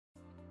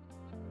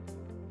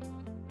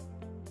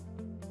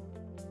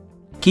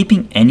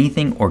Keeping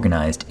anything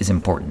organized is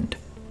important,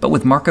 but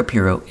with Markup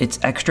Hero, it's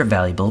extra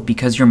valuable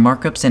because your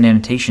markups and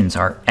annotations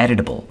are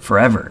editable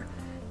forever.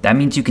 That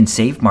means you can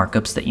save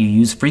markups that you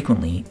use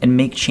frequently and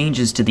make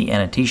changes to the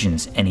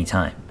annotations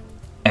anytime.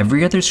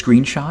 Every other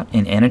screenshot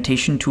and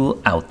annotation tool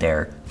out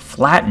there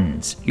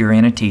flattens your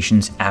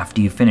annotations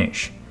after you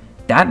finish.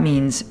 That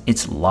means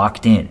it's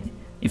locked in.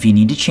 If you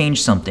need to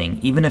change something,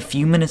 even a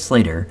few minutes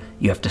later,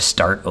 you have to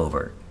start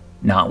over.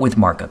 Not with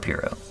Markup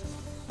Hero.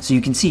 So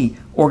you can see,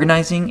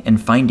 organizing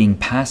and finding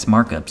past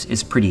markups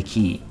is pretty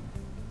key.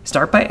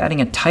 Start by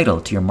adding a title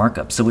to your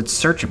markup so it's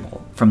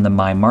searchable from the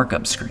My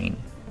Markup screen.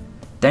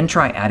 Then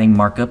try adding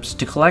markups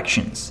to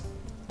collections.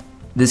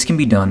 This can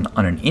be done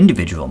on an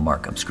individual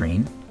markup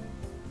screen,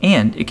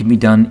 and it can be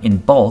done in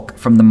bulk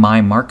from the My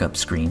Markup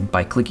screen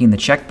by clicking the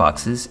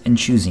checkboxes and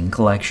choosing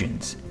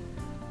collections.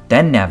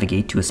 Then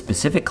navigate to a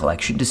specific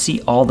collection to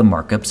see all the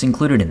markups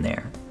included in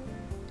there.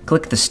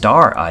 Click the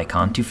star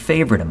icon to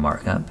favorite a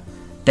markup,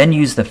 then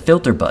use the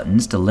filter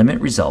buttons to limit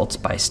results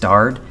by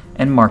starred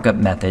and markup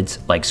methods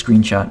like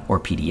screenshot or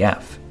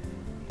PDF.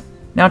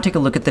 Now take a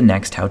look at the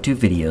next how-to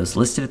videos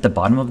listed at the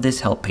bottom of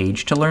this help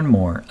page to learn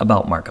more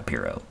about Markup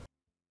Hero.